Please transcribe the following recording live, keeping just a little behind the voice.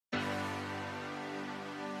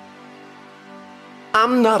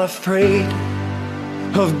I'm not afraid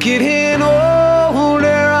of getting older.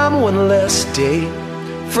 I'm one less day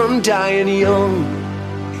from dying young.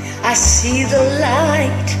 I see the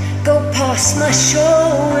light go past my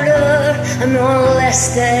shoulder. I'm one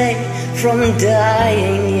less day from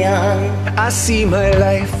dying young. I see my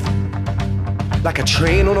life like a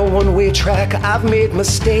train on a one-way track. I've made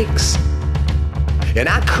mistakes and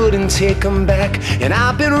I couldn't take them back, and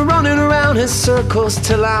I've been running around in circles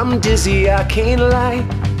till I'm dizzy, I can't lie.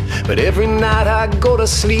 But every night I go to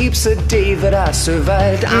sleep's a day that I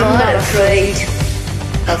survived. I'm not afraid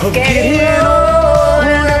of getting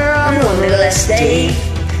older. I'm one less day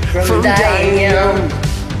from dying young.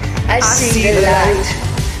 I see the light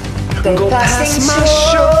go past my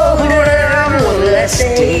shoulder. I'm one less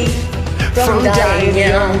day from dying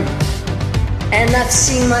young. And I've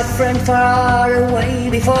seen my friend far away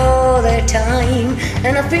before their time,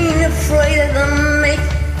 and I've been afraid that they may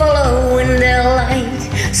follow in their light.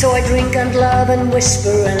 So I drink and love and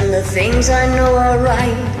whisper, and the things I know are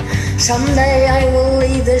right. Someday I will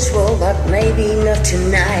leave this world, but maybe not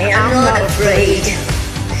tonight. I'm not afraid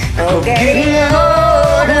of getting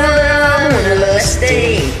older. I'm one less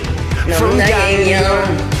day from dying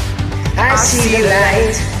young. I see the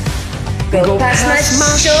light go past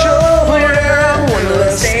my shoulder. One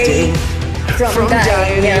less day from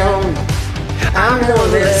dying young. I'm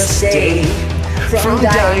one less day from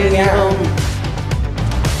dying young.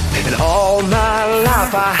 And all my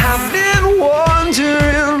life I have been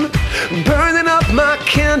wandering, burning up my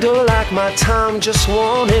candle like my time just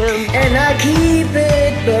won't end. And I keep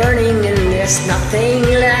it burning and there's nothing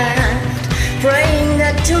left, praying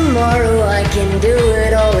that tomorrow I can do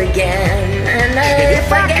it all again. And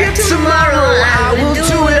if I get tomorrow, I will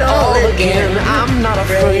do it all again. I'm not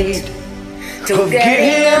afraid to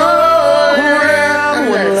getting older. I'm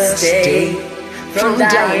one less day from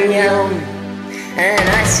dying young. And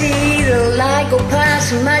I see the light go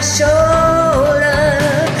past my shoulder.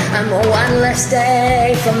 I'm one less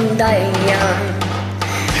day from dying young.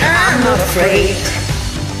 I'm not afraid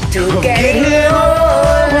to getting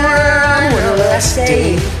older. I'm one less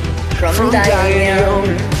day from dying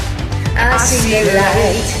young. I see the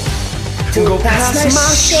light go past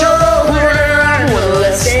my shoulder. I'm one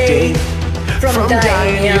less day from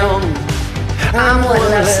dying young. I'm one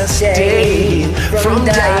less day from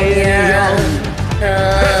dying young.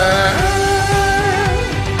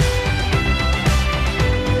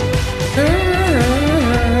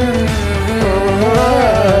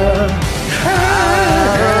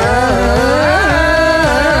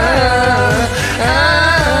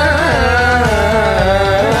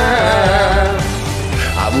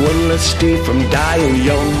 I'm one less day from dying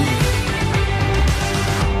young.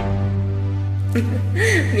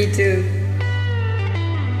 Me too.